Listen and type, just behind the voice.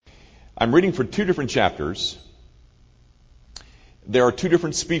I'm reading for two different chapters. There are two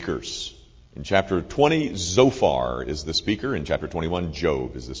different speakers. In chapter 20, Zophar is the speaker. In chapter 21,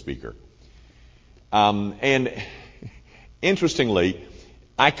 Job is the speaker. And interestingly,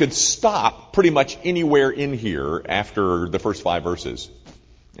 I could stop pretty much anywhere in here after the first 5 verses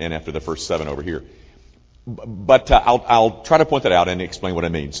and after the first 7 over here. But I'll try to point that out and explain what I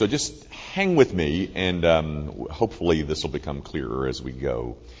mean. So just hang with me, and hopefully this will become clearer as we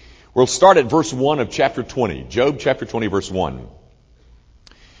go. We'll start at verse 1 of chapter 20. Job chapter 20, verse 1.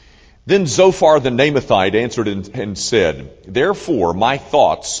 Then Zophar the Naamathite answered and said, Therefore my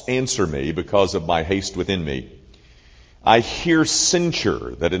thoughts answer me because of my haste within me. I hear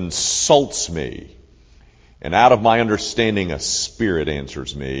censure that insults me, and out of my understanding a spirit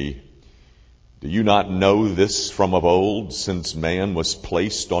answers me. Do you not know this from of old, since man was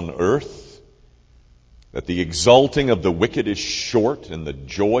placed on earth, that the exalting of the wicked is short, and the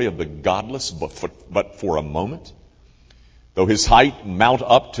joy of the godless but for a moment? Though his height mount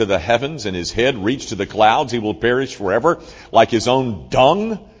up to the heavens and his head reach to the clouds, he will perish forever like his own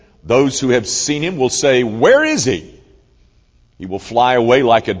dung. Those who have seen him will say, Where is he? He will fly away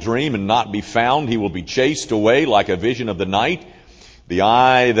like a dream and not be found. He will be chased away like a vision of the night. The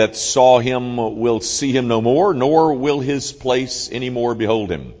eye that saw him will see him no more, nor will his place any more behold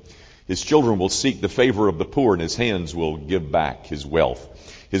him. His children will seek the favor of the poor, and his hands will give back his wealth.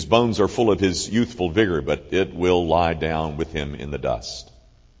 His bones are full of his youthful vigor, but it will lie down with him in the dust.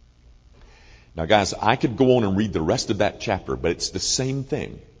 Now, guys, I could go on and read the rest of that chapter, but it's the same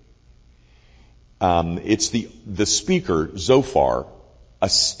thing. It's the speaker, Zophar,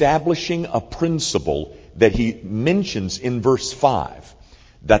 establishing a principle that he mentions in verse 5,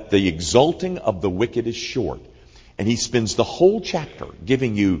 that the exalting of the wicked is short. And he spends the whole chapter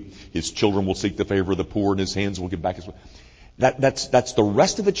giving you his children will seek the favor of the poor, and his hands will give back his wealth. That's the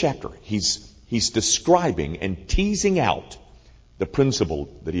rest of the chapter. He's describing and teasing out the principle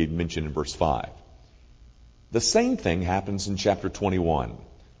that he had mentioned in verse 5. The same thing happens in chapter 21.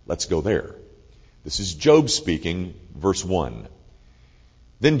 Let's go there. This is Job speaking, verse 1.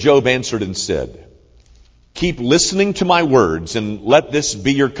 Then Job answered and said, Keep listening to my words, and let this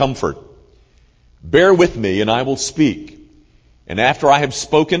be your comfort. Bear with me, and I will speak. And after I have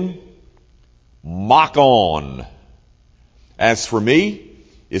spoken, mock on. As for me,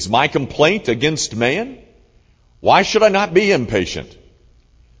 is my complaint against man? Why should I not be impatient?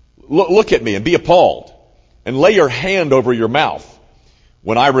 Look at me and be appalled, and lay your hand over your mouth.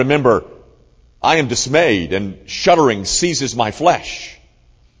 When I remember, I am dismayed, and shuddering seizes my flesh.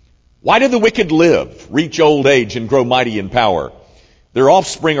 Why do the wicked live, reach old age, and grow mighty in power? Their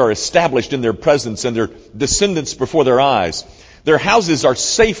offspring are established in their presence, and their descendants before their eyes. Their houses are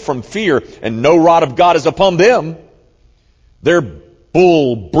safe from fear, and no rod of God is upon them. Their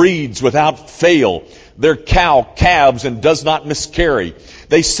bull breeds without fail. Their cow calves and does not miscarry.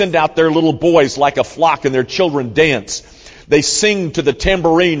 They send out their little boys like a flock, and their children dance. They sing to the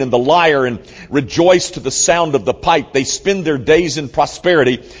tambourine and the lyre, and rejoice to the sound of the pipe. They spend their days in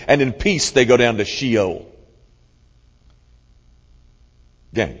prosperity, and in peace they go down to Sheol.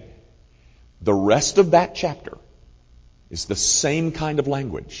 Gang, the rest of that chapter is the same kind of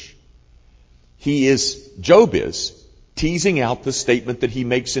language. Job is teasing out the statement that he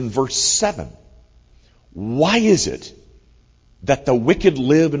makes in verse 7. Why is it that the wicked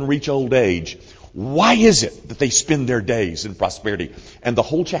live and reach old age? Why is it that they spend their days in prosperity? And the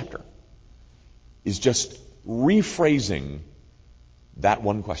whole chapter is just rephrasing that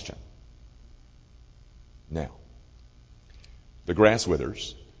one question. Now, the grass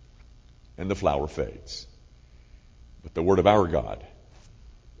withers and the flower fades, but the word of our God,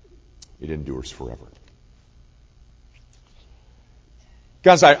 it endures forever.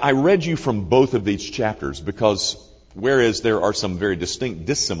 Guys, I read you from both of these chapters because whereas there are some very distinct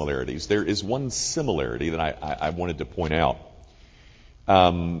dissimilarities, there is one similarity that I wanted to point out.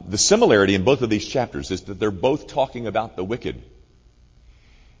 The similarity in both of these chapters is that they're both talking about the wicked.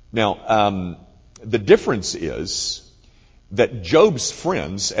 Now, the difference is that Job's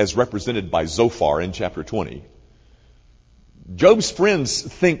friends, as represented by Zophar in chapter 20, Job's friends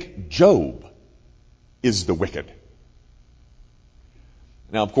think Job is the wicked.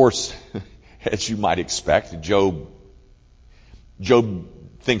 Now, of course, as you might expect, Job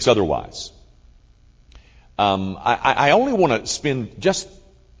thinks otherwise. I only want to spend just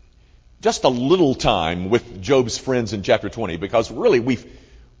a little time with Job's friends in chapter 20, because really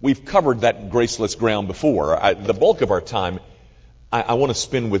we've covered that graceless ground before. The bulk of our time I want to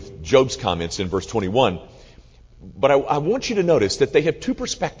spend with Job's comments in verse 21. But I want you to notice that they have two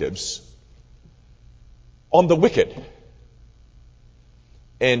perspectives on the wicked.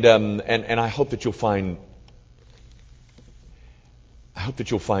 And I hope that you'll find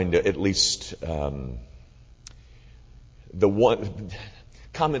at least the one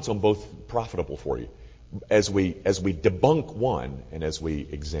comments on both profitable for you as we debunk one and as we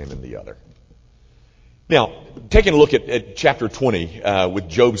examine the other. Now, taking a look at chapter 20 with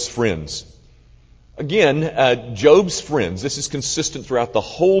Job's friends. Again, Job's friends, this is consistent throughout the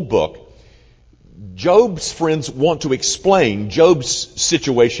whole book. Job's friends want to explain Job's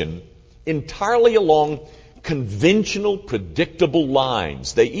situation entirely along conventional, predictable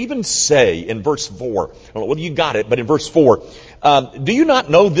lines. They even say in verse 4, I don't know whether you got it, but in verse 4, do you not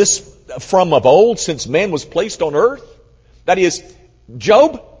know this from of old, since man was placed on earth? That is,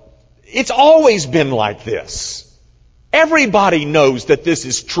 Job, it's always been like this. Everybody knows that this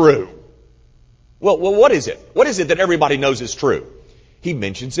is true. Well, what is it? What is it that everybody knows is true? He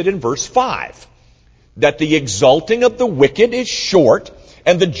mentions it in verse 5, that the exalting of the wicked is short,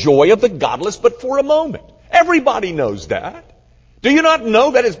 and the joy of the godless but for a moment. Everybody knows that. Do you not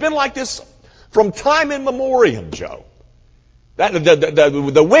know that it's been like this from time immemorial, Job? That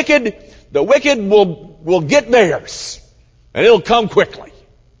the wicked will get theirs, and it'll come quickly.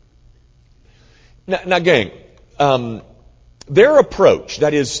 Now gang, their approach,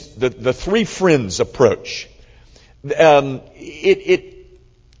 that is the three friends' approach, it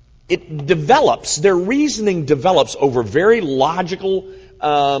develops. Their reasoning develops over very logical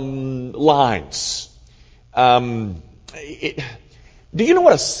lines. Do you know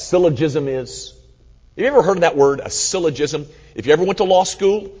what a syllogism is? Have you ever heard of that word, a syllogism? If you ever went to law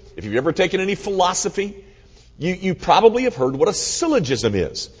school, if you've ever taken any philosophy, you probably have heard what a syllogism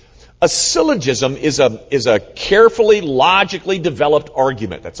is. A syllogism is a carefully, logically developed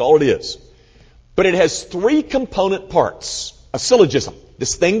argument. That's all it is. But it has three component parts. A syllogism,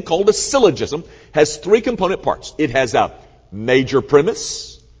 this thing called a syllogism, has three component parts. It has a major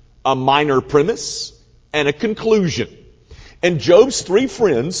premise, a minor premise, and a conclusion. And Job's three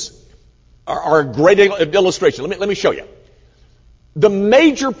friends are a great illustration. Let me show you. The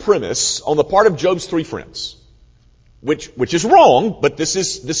major premise on the part of Job's three friends, which is wrong, but this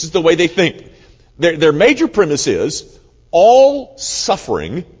is the way they think. Their major premise is all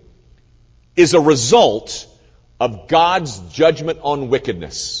suffering is a result of God's judgment on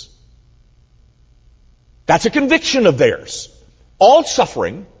wickedness. That's a conviction of theirs. All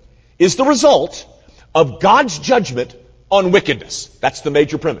suffering is the result of God's judgment on wickedness. That's the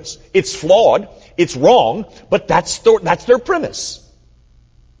major premise. It's flawed, it's wrong, but that's their premise.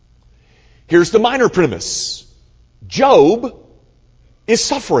 Here's the minor premise. Job is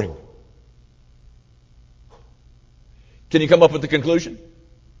suffering. Can you come up with the conclusion?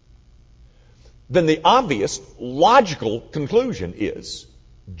 Then the obvious, logical conclusion is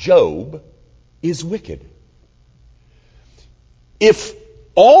Job is wicked. If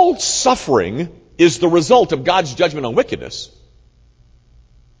all suffering is the result of God's judgment on wickedness,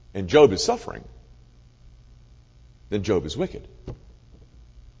 and Job is suffering, then Job is wicked.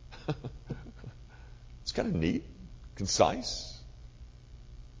 It's kind of neat, concise,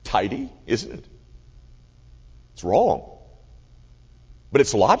 tidy, isn't it? It's wrong, but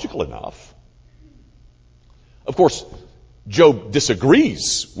it's logical enough. Of course, Job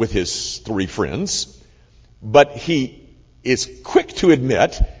disagrees with his three friends, but he is quick to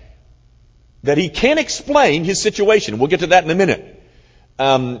admit that he can't explain his situation. We'll get to that in a minute.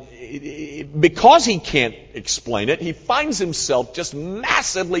 Because he can't explain it, he finds himself just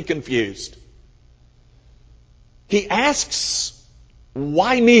massively confused. He asks,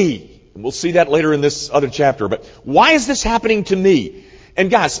 why me? And we'll see that later in this other chapter. But why is this happening to me? And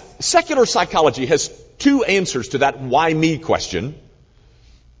guys, secular psychology has two answers to that why me question.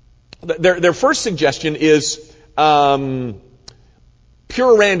 Their first suggestion is pure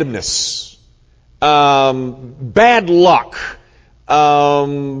randomness, bad luck,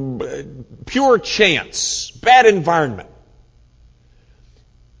 pure chance, bad environment.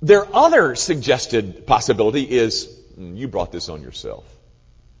 Their other suggested possibility is you brought this on yourself.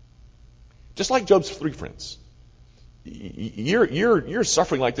 Just like Job's three friends. You're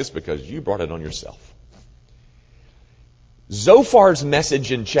suffering like this because you brought it on yourself. Zophar's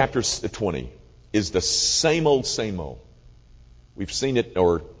message in chapter 20 is the same old, same old. We've seen it,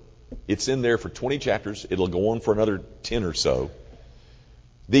 or it's in there for 20 chapters. It'll go on for another 10 or so.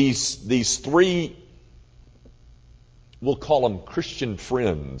 These three, we'll call them Christian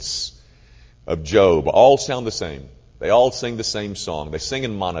friends of Job, all sound the same. They all sing the same song. They sing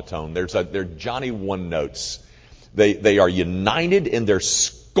in monotone. They're Johnny One Notes. They are united in their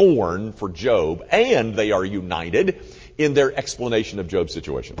scorn for Job, and they are united in their explanation of Job's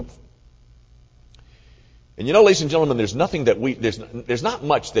situation. And you know, ladies and gentlemen, there's not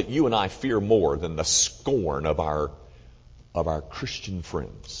much that you and I fear more than the scorn of our Christian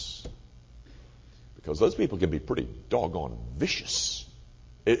friends. Because those people can be pretty doggone vicious.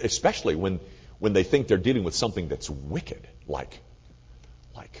 Especially when they think they're dealing with something that's wicked, like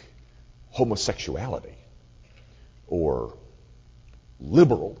homosexuality or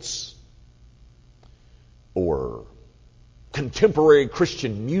liberals or contemporary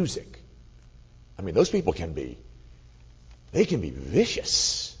Christian music. I mean, those people can be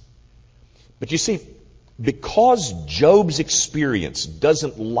vicious. But you see, because Job's experience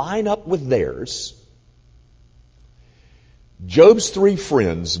doesn't line up with theirs, Job's three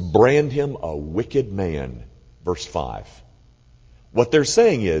friends brand him a wicked man. Verse 5. What they're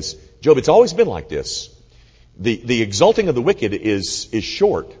saying is, Job, it's always been like this. The exalting of the wicked is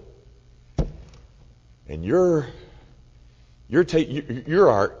short. And you're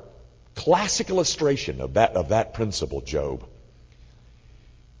our classic illustration of that principle, Job.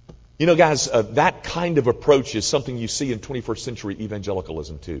 You know, guys, that kind of approach is something you see in 21st century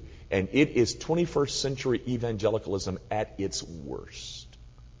evangelicalism too. And it is 21st century evangelicalism at its worst.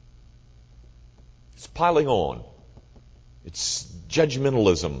 It's piling on. It's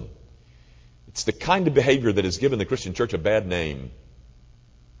judgmentalism. It's the kind of behavior that has given the Christian church a bad name.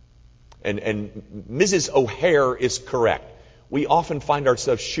 And Mrs. O'Hare is correct. We often find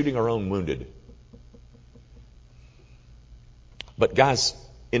ourselves shooting our own wounded. But guys,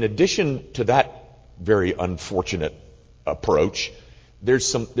 in addition to that very unfortunate approach, there's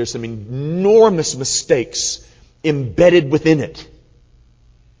some enormous mistakes embedded within it.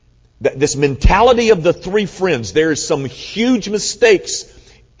 This mentality of the three friends, there's some huge mistakes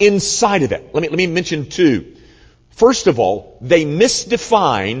inside of it. Let me mention two. First of all, they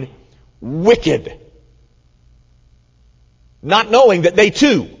misdefine wicked, not knowing that they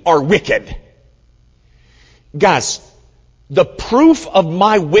too are wicked. Guys, the proof of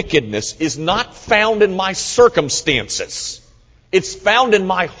my wickedness is not found in my circumstances. It's found in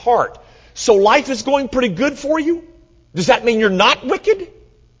my heart. So life is going pretty good for you? Does that mean you're not wicked?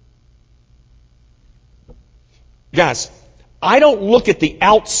 Guys, I don't look at the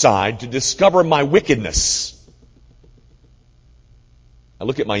outside to discover my wickedness. I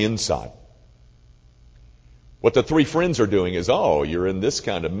look at my inside. What the three friends are doing is, oh, you're in this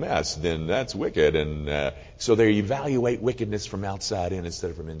kind of mess, then that's wicked. And so they evaluate wickedness from outside in instead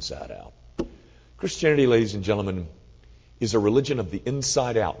of from inside out. Christianity, ladies and gentlemen, is a religion of the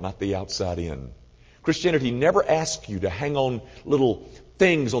inside out, not the outside in. Christianity never asks you to hang on little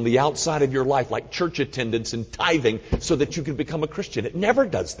things on the outside of your life like church attendance and tithing so that you can become a Christian. It never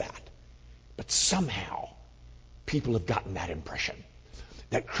does that. But somehow, people have gotten that impression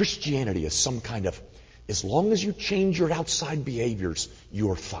that Christianity is some kind of, as long as you change your outside behaviors,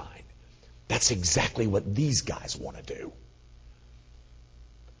 you're fine. That's exactly what these guys want to do.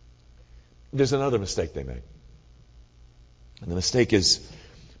 There's another mistake they make. And the mistake is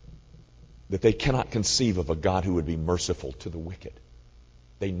that they cannot conceive of a God who would be merciful to the wicked.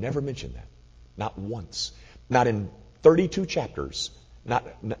 They never mention that. Not once. Not in 32 chapters.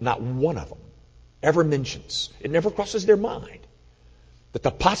 Not one of them ever mentions. It never crosses their mind that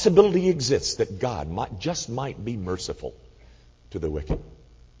the possibility exists that God might be merciful to the wicked.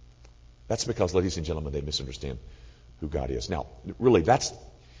 That's because, ladies and gentlemen, they misunderstand who God is. Now, really, that's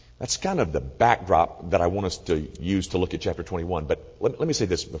kind of the backdrop that I want us to use to look at chapter 21. But let me say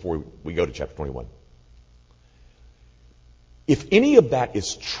this before we go to chapter 21. If any of that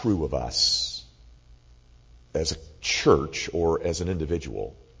is true of us as a church or as an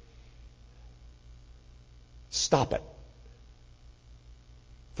individual, stop it.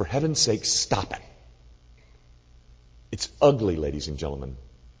 For heaven's sake, stop it. It's ugly, ladies and gentlemen.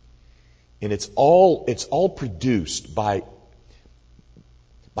 And it's all produced by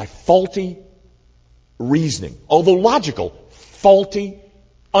faulty reasoning. Although logical, faulty,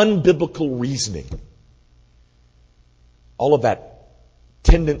 unbiblical reasoning. All of that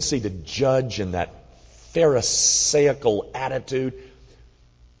tendency to judge and that pharisaical attitude,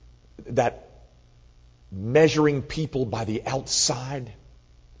 that measuring people by the outside.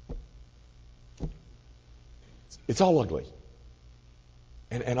 It's all ugly.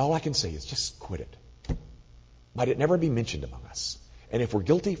 And all I can say is just quit it. Might it never be mentioned among us. And if we're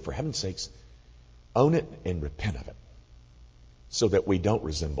guilty, for heaven's sakes, own it and repent of it. So that we don't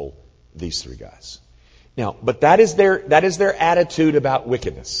resemble these three guys. Now, but that is their attitude about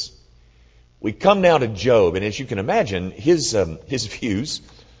wickedness. We come now to Job, and as you can imagine, his views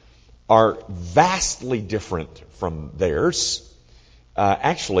are vastly different from theirs.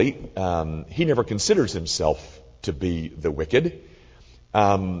 Actually, he never considers himself to be the wicked.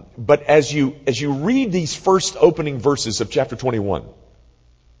 But as you read these first opening verses of chapter 21,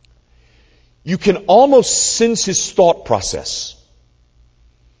 you can almost sense his thought process.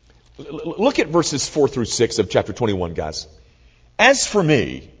 Look at verses 4 through 6 of chapter 21, guys. As for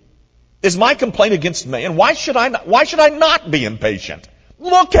me, is my complaint against man? Why should I not be impatient?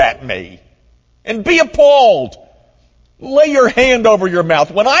 Look at me and be appalled. Lay your hand over your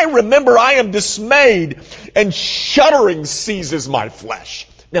mouth. When I remember, I am dismayed, and shuddering seizes my flesh.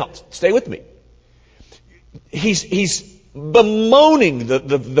 Now, stay with me. He's bemoaning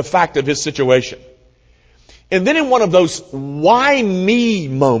the fact of his situation. And then in one of those why me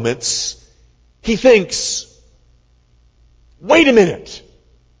moments, he thinks, wait a minute.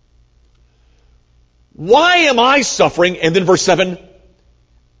 Why am I suffering? And then verse 7,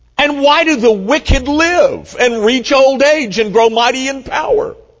 and why do the wicked live and reach old age and grow mighty in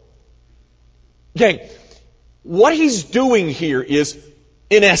power? Okay, what he's doing here is,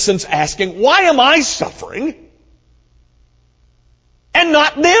 in essence, asking, why am I suffering and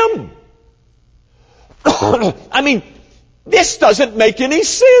not them? I mean, this doesn't make any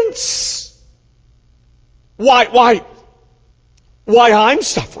sense. Why I'm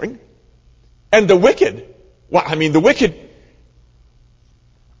suffering and the wicked?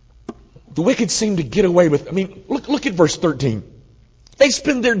 The wicked seem to get away with. Look at verse 13. They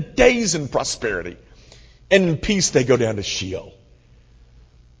spend their days in prosperity, and in peace they go down to Sheol.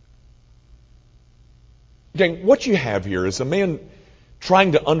 Gang, what you have here is a man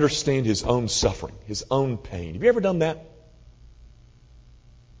trying to understand his own suffering, his own pain. Have you ever done that?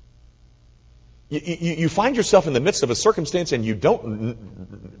 You find yourself in the midst of a circumstance and you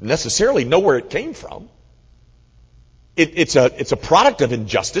don't necessarily know where it came from. It's a product of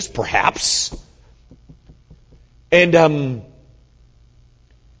injustice, perhaps. And in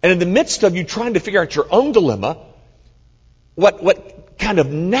the midst of you trying to figure out your own dilemma, what kind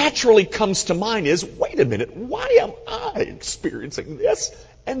of naturally comes to mind is, wait a minute, why am I experiencing this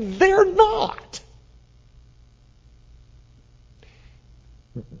and they're not?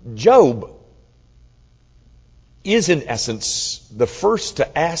 Job is in essence the first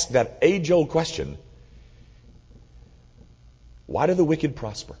to ask that age-old question, why do the wicked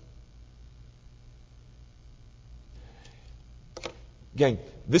prosper? Gang,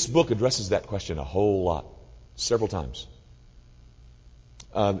 this book addresses that question a whole lot, several times.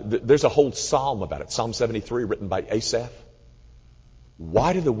 There's a whole psalm about it, Psalm 73, written by Asaph.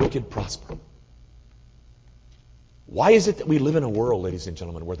 Why do the wicked prosper? Why is it that we live in a world, ladies and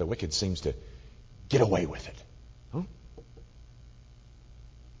gentlemen, where the wicked seems to get away with it? Huh?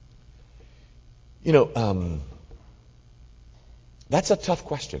 That's a tough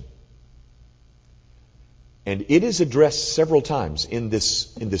question. And it is addressed several times in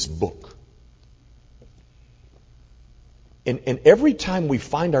this book. And every time we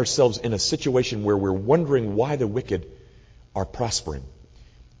find ourselves in a situation where we're wondering why the wicked are prospering,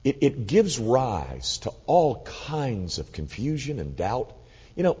 it gives rise to all kinds of confusion and doubt.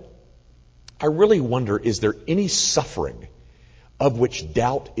 I really wonder, is there any suffering of which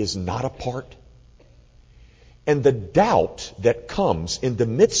doubt is not a part? And the doubt that comes in the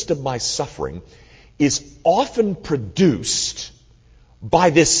midst of my suffering is often produced by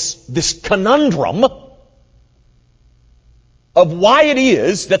this conundrum of why it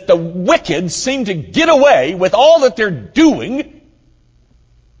is that the wicked seem to get away with all that they're doing,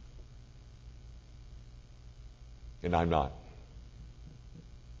 and I'm not.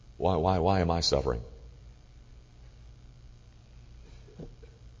 Why am I suffering?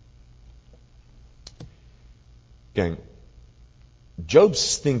 Gang,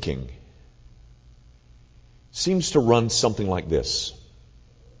 Job's thinking seems to run something like this.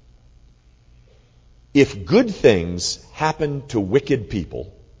 If good things happen to wicked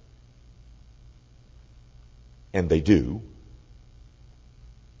people, and they do,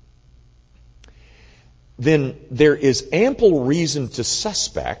 then there is ample reason to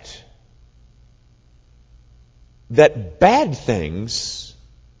suspect that bad things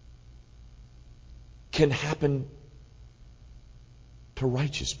can happen to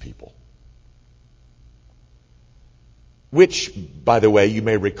righteous people. Which, by the way, you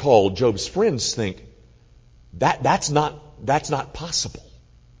may recall, Job's friends think that's not possible.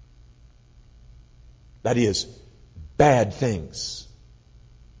 That is, bad things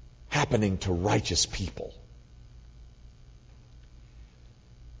happening to righteous people.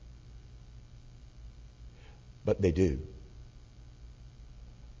 But they do.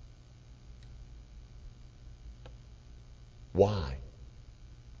 Why?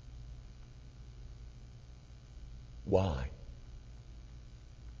 Why?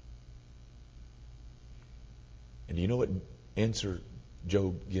 And do you know what answer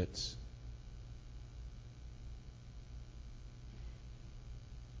Job gets?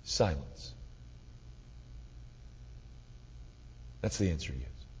 Silence. That's the answer he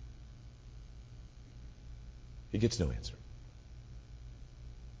gets. He gets no answer.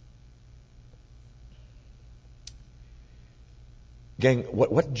 Gang,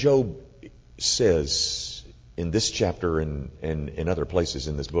 what Job says in this chapter and in other places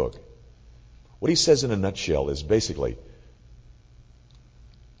in this book, what he says in a nutshell is basically,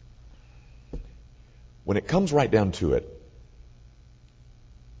 when it comes right down to it,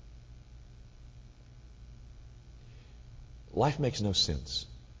 life makes no sense.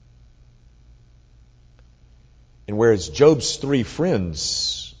 And whereas Job's three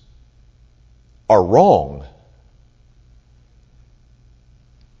friends are wrong,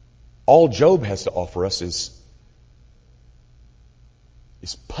 all Job has to offer us is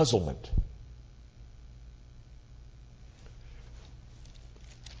puzzlement.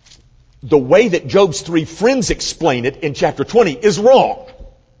 The way that Job's three friends explain it in chapter 20 is wrong.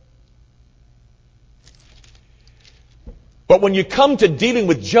 But when you come to dealing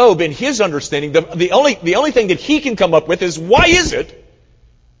with Job and his understanding, the only thing that he can come up with is, why is it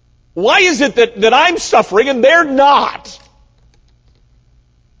that I'm suffering and they're not?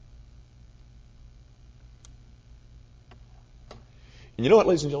 And you know what,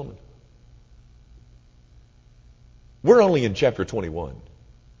 ladies and gentlemen? We're only in chapter 21.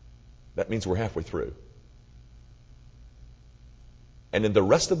 That means we're halfway through. And in the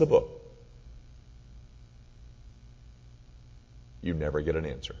rest of the book, you never get an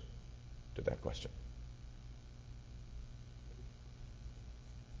answer to that question.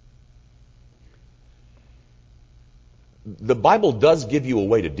 The Bible does give you a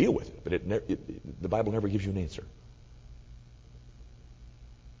way to deal with it, but the Bible never gives you an answer.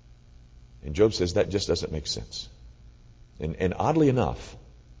 And Job says that just doesn't make sense. And oddly enough,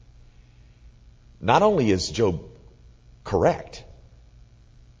 not only is Job correct,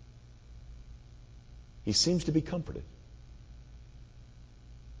 he seems to be comforted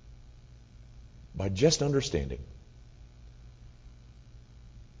by just understanding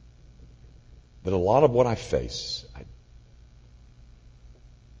that a lot of what I face,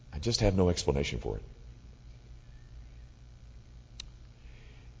 I just have no explanation for it.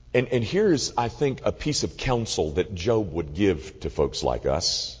 And here's, I think, a piece of counsel that Job would give to folks like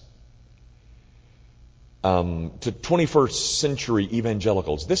us, to 21st century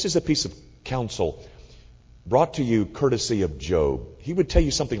evangelicals. This is a piece of counsel brought to you courtesy of Job. He would tell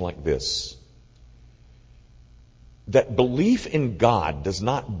you something like this: that belief in God does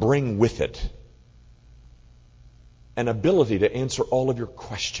not bring with it an ability to answer all of your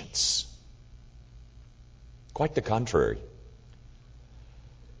questions. Quite the contrary.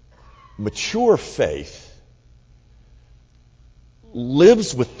 Mature faith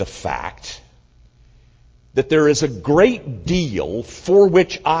lives with the fact that there is a great deal for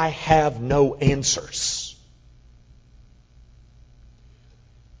which I have no answers.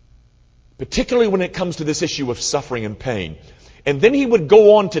 Particularly when it comes to this issue of suffering and pain. And then he would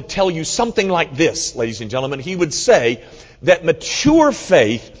go on to tell you something like this, ladies and gentlemen. He would say that mature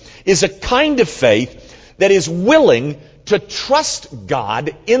faith is a kind of faith that is willing to trust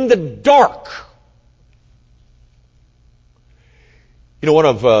God in the dark. You know,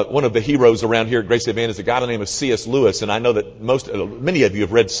 one of the heroes around here at Grace Haven is a guy by the name of C.S. Lewis, and I know that many of you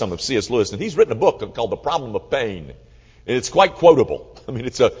have read some of C.S. Lewis, and he's written a book called The Problem of Pain, and it's quite quotable. I mean,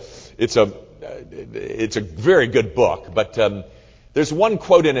 it's a very good book, but there's one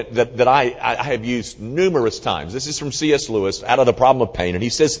quote in it that I have used numerous times. This is from C.S. Lewis out of The Problem of Pain, and he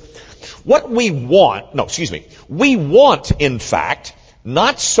says, we want, in fact,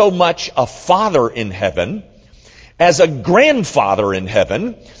 not so much a father in heaven as a grandfather in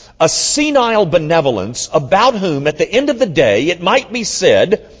heaven, a senile benevolence about whom, at the end of the day, it might be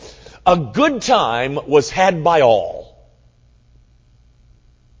said, a good time was had by all.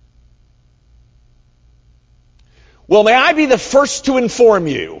 Well, may I be the first to inform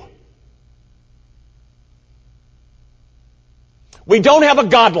you, we don't have a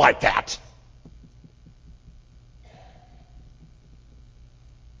God like that.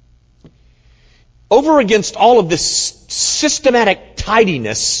 Over against all of this systematic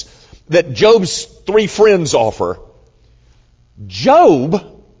tidiness that Job's three friends offer,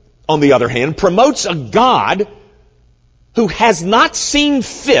 Job, on the other hand, promotes a God who has not seen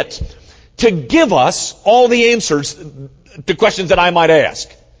fit to give us all the answers to questions that I might ask,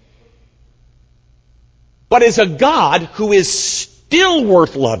 but is a God who is still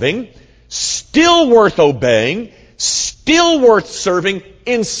worth loving, still worth obeying, still worth serving,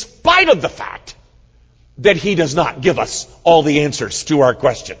 in spite of the fact that He does not give us all the answers to our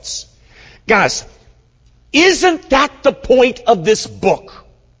questions. Guys, isn't that the point of this book?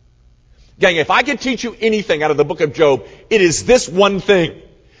 Gang, if I could teach you anything out of the book of Job, it is this one thing.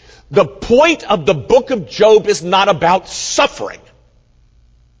 The point of the book of Job is not about suffering.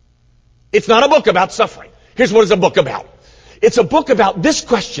 It's not a book about suffering. Here's what it's a book about. It's a book about this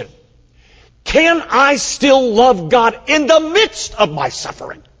question. Can I still love God in the midst of my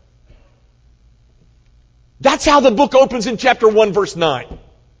suffering? That's how the book opens in chapter 1, verse 9.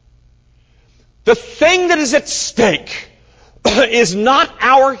 The thing that is at stake is not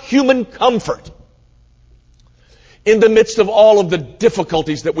our human comfort in the midst of all of the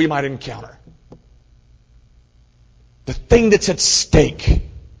difficulties that we might encounter. The thing that's at stake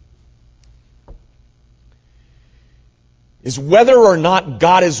is whether or not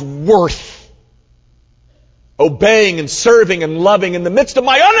God is worth obeying and serving and loving in the midst of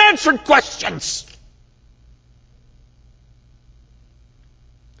my unanswered questions.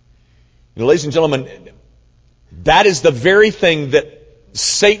 You know, ladies and gentlemen, that is the very thing that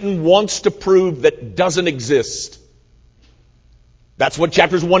Satan wants to prove that doesn't exist. That's what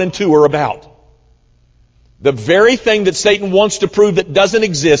chapters 1 and 2 are about. The very thing that Satan wants to prove that doesn't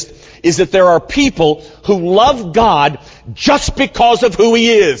exist is that there are people who love God just because of who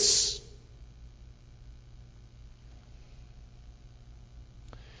He is.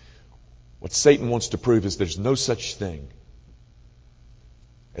 What Satan wants to prove is there's no such thing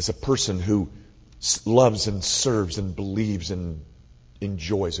as a person who loves and serves and believes and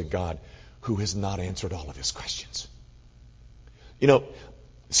enjoys a God who has not answered all of his questions. You know,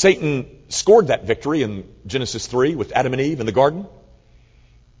 Satan scored that victory in Genesis 3 with Adam and Eve in the garden.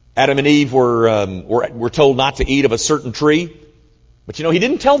 Adam and Eve were told not to eat of a certain tree. But you know, he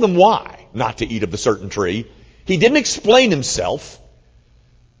didn't tell them why not to eat of the certain tree. He didn't explain himself.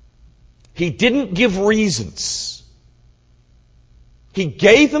 He didn't give reasons. He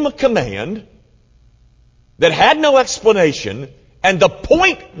gave them a command that had no explanation, and the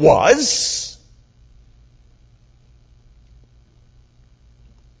point was,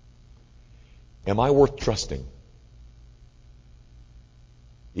 am I worth trusting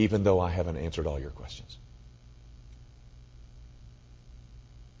even though I haven't answered all your questions?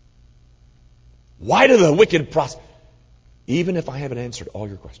 Why do the wicked prosper? Even if I haven't answered all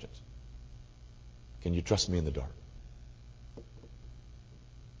your questions, can you trust me in the dark?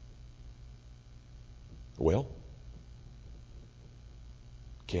 Well,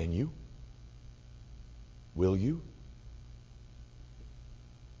 can you? Will you?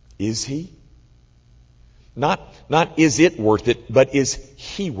 Is He? Not is it worth it, but is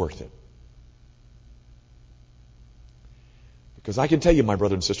He worth it? Because I can tell you, my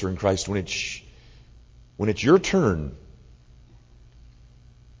brother and sister in Christ, when it's your turn,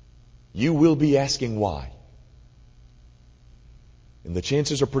 you will be asking why. And the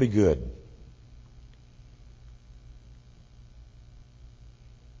chances are pretty good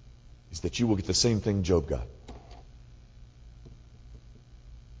is that you will get the same thing Job got.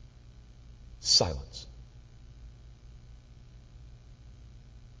 Silence.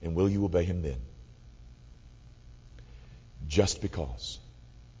 And will you obey Him then? Just because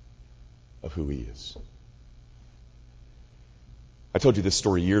of who He is. I told you this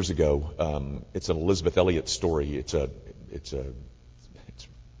story years ago. It's an Elizabeth Elliot story. It's I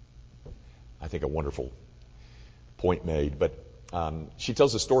think a wonderful point made. But she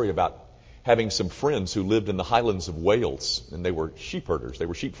tells a story about having some friends who lived in the highlands of Wales, and they were sheep herders. They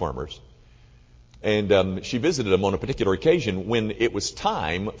were sheep farmers. And she visited them on a particular occasion when it was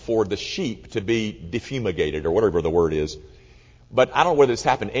time for the sheep to be defumigated, or whatever the word is. But I don't know whether this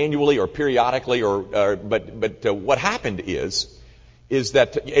happened annually or periodically, but what happened is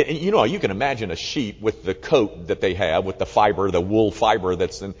that, you know, you can imagine a sheep with the coat that they have, with the fiber, the wool fiber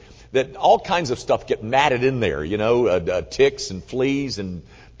that all kinds of stuff get matted in there, you know, ticks and fleas and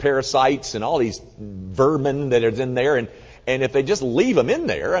parasites and all these vermin that are in there. And if they just leave them in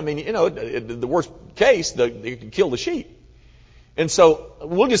there, I mean, you know, the worst case, they can kill the sheep. And so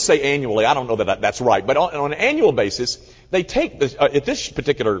we'll just say annually. I don't know that that's right. But on an annual basis, they take at this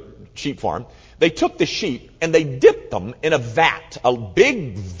particular sheep farm, they took the sheep and they dipped them in a vat, a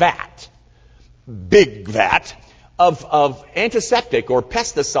big vat of antiseptic or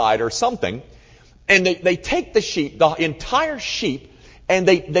pesticide or something. And they take the sheep, the entire sheep, and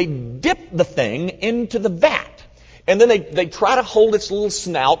they dip the thing into the vat. And then they try to hold its little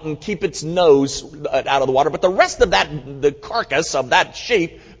snout and keep its nose out of the water. But the rest of the carcass of that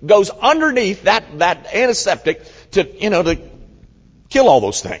sheep goes underneath that antiseptic to kill all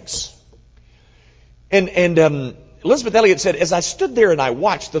those things. And Elizabeth Elliot said, as I stood there and I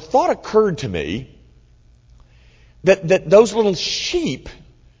watched, the thought occurred to me, that those little sheep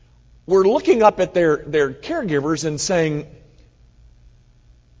were looking up at their caregivers and saying,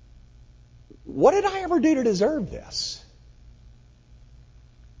 what did I ever do to deserve this?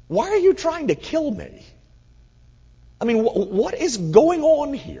 Why are you trying to kill me? I mean, what is going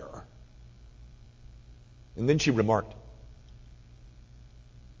on here? And then she remarked,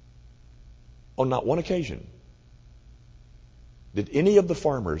 on not one occasion did any of the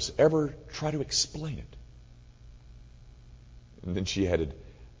farmers ever try to explain it. And then she added,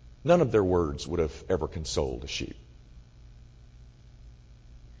 none of their words would have ever consoled a sheep.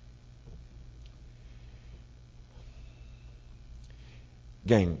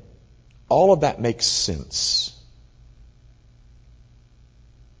 Gang, all of that makes sense.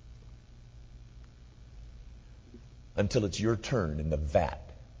 Until it's your turn in the vat.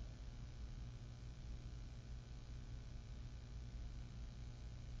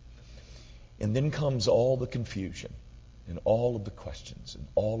 And then comes all the confusion and all of the questions and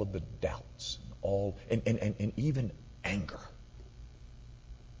all of the doubts and even anger.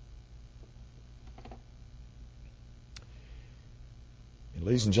 And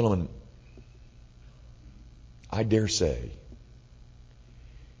ladies and gentlemen, I dare say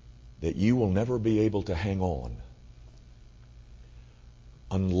that you will never be able to hang on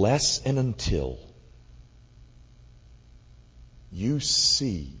unless and until you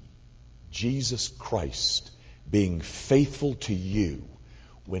see Jesus Christ being faithful to you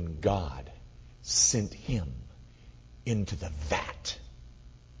when God sent him into the vat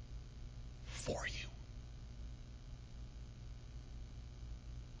for you.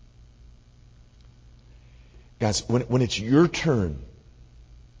 Guys, when it's your turn,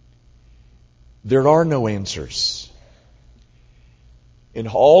 there are no answers. And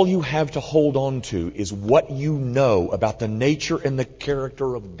all you have to hold on to is what you know about the nature and the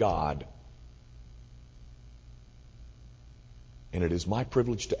character of God. And it is my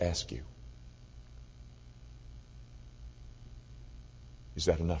privilege to ask you, is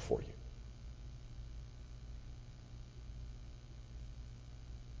that enough for you?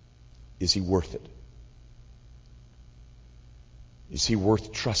 Is he worth it? Is he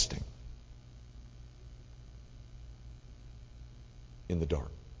worth trusting in the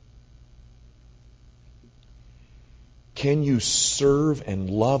dark? Can you serve and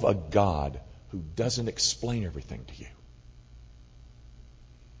love a God who doesn't explain everything to you?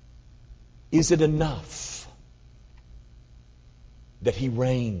 Is it enough that he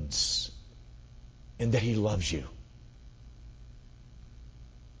reigns and that he loves you?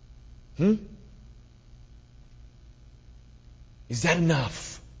 Is that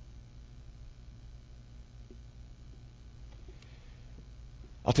enough?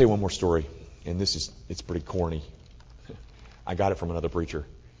 I'll tell you one more story, and it's pretty corny. I got it from another preacher,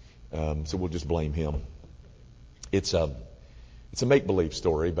 so we'll just blame him. It's a make-believe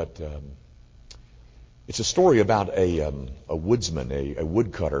story, but it's a story about a woodsman, a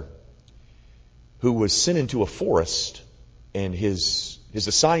woodcutter, who was sent into a forest, and his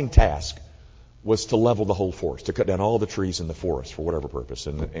assigned task was to level the whole forest, to cut down all the trees in the forest for whatever purpose.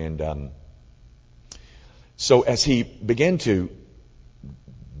 So as he began to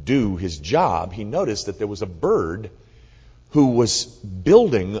do his job, he noticed that there was a bird who was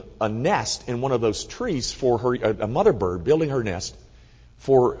building a nest in one of those trees for her, a mother bird building her nest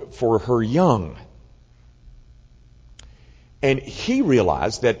for her young. And he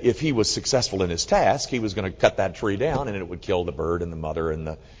realized that if he was successful in his task, he was going to cut that tree down and it would kill the bird and the mother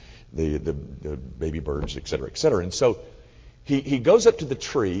and the baby birds, et cetera, et cetera. And so he goes up to the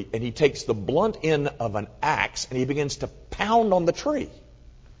tree and he takes the blunt end of an axe and he begins to pound on the tree.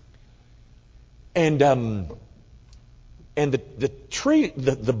 And the tree,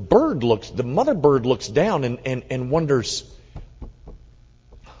 the mother bird looks down and wonders,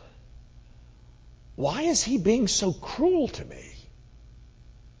 why is he being so cruel to me?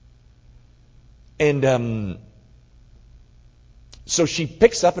 And so she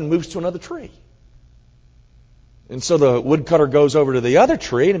picks up and moves to another tree. And so the woodcutter goes over to the other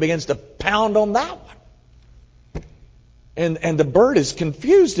tree and begins to pound on that one. And the bird is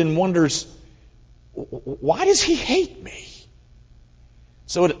confused and wonders, why does he hate me?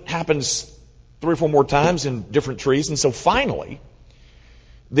 So it happens 3 or 4 more times in different trees. And so finally,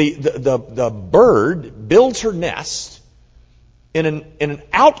 the bird builds her nest in an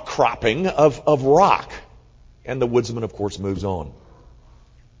outcropping of rock. And the woodsman, of course, moves on.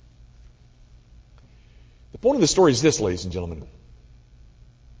 The point of the story is this, ladies and gentlemen.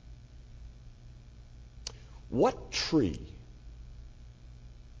 What tree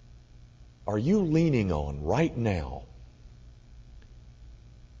are you leaning on right now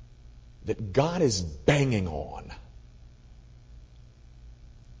that God is banging on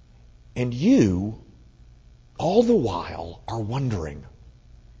And you, all the while, are wondering,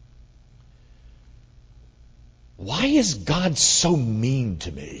 why is God so mean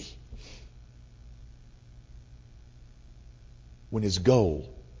to me? When His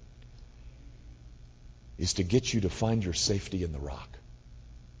goal is to get you to find your safety in the rock.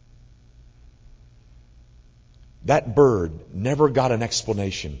 That bird never got an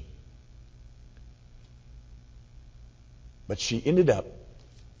explanation. But she ended up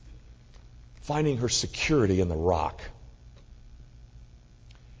finding her security in the rock.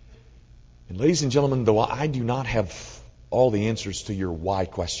 And ladies and gentlemen, though I do not have all the answers to your why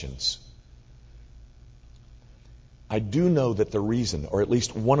questions, I do know that the reason, or at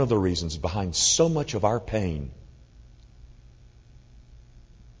least one of the reasons behind so much of our pain,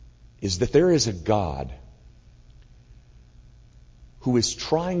 is that there is a God who is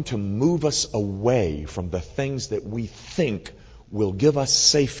trying to move us away from the things that we think will give us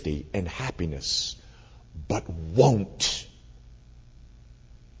safety and happiness, but won't.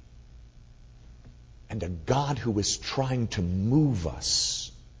 And a God who is trying to move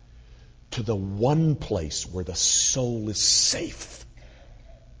us to the one place where the soul is safe.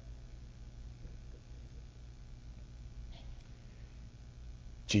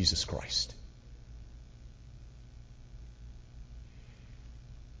 Jesus Christ.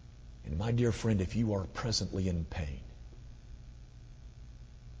 And my dear friend, if you are presently in pain,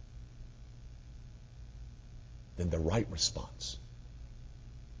 then the right response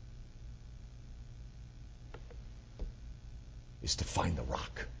is to find the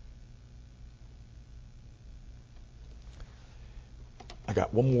rock. I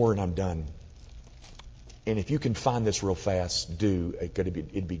got one more and I'm done. And if you can find this real fast, do.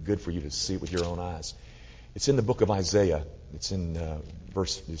 It'd be good for you to see it with your own eyes. It's in the book of Isaiah. It's in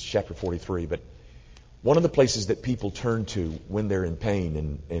it's chapter 43. But one of the places that people turn to when they're in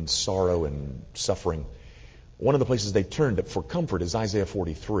pain and sorrow and suffering, one of the places they turn to for comfort is Isaiah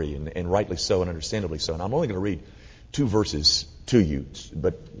 43, and rightly so and understandably so. And I'm only going to read 2 verses to you,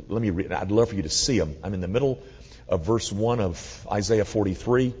 but let me read. I'd love for you to see them. I'm in the middle of verse 1 of Isaiah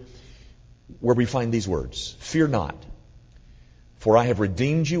 43, where we find these words: Fear not, for I have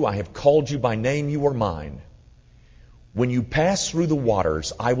redeemed you. I have called you by name. You are mine. When you pass through the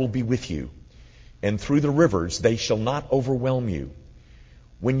waters, I will be with you, and through the rivers, they shall not overwhelm you.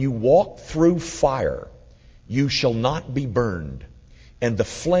 When you walk through fire, you shall not be burned, and the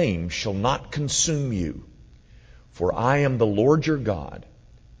flame shall not consume you. For I am the Lord your God,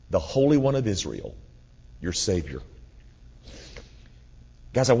 the Holy One of Israel, your Savior.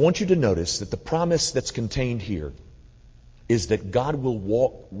 Guys, I want you to notice that the promise that's contained here is that God will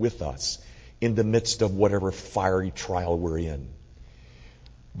walk with us in the midst of whatever fiery trial we're in.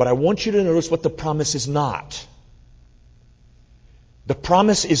 But I want you to notice what the promise is not. The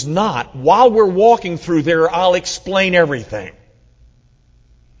promise is not, while we're walking through there, I'll explain everything.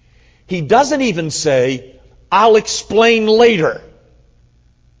 He doesn't even say, I'll explain later.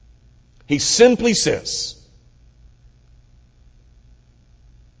 He simply says,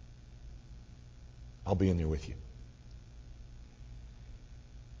 I'll be in there with you.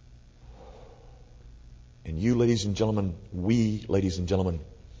 And you, ladies and gentlemen, ladies and gentlemen,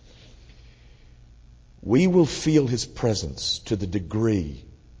 we will feel His presence to the degree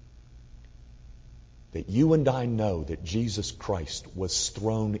that you and I know that Jesus Christ was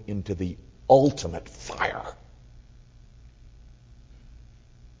thrown into the ultimate fire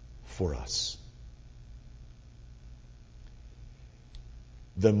for us.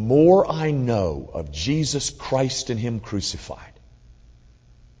 The more I know of Jesus Christ and Him crucified,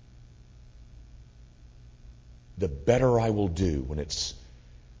 the better I will do when it's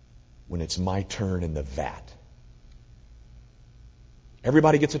my turn in the vat.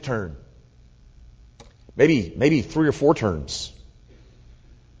 Everybody gets a turn. Maybe 3 or 4 turns.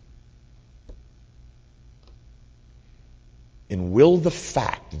 And will the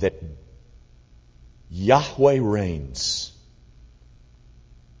fact that Yahweh reigns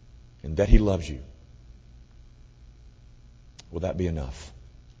and that He loves you, will that be enough?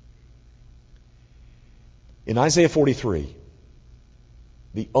 In Isaiah 43,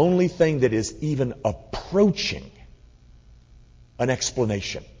 the only thing that is even approaching an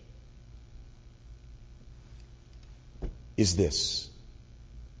explanation is this: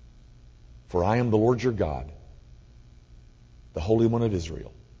 For I am the Lord your God, the Holy One of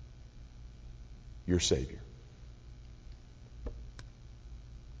Israel, your Savior.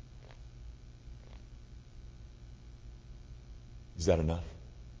 Is that enough?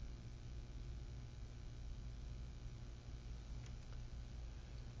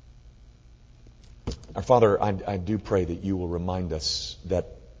 Our Father, I do pray that you will remind us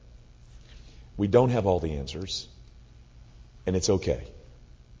that We don't have all the answers, and it's okay.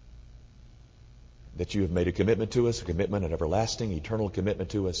 That you have made a commitment to us, a commitment, an everlasting, eternal commitment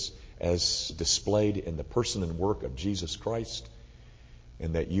to us, as displayed in the person and work of Jesus Christ,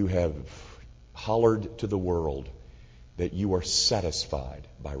 and that you have hollered to the world that you are satisfied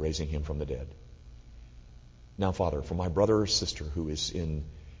by raising him from the dead. Now, Father, for my brother or sister who is in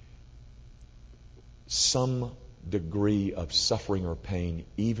some degree of suffering or pain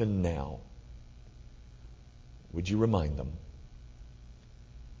even now, would you remind them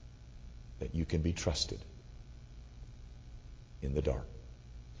that you can be trusted in the dark?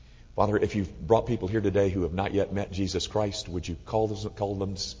 Father, if you've brought people here today who have not yet met Jesus Christ, would you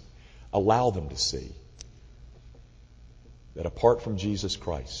allow them to see that apart from Jesus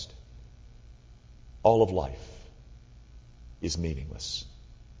Christ, all of life is meaningless.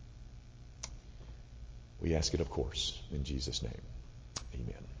 We ask it, of course, in Jesus' name.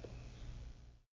 Amen.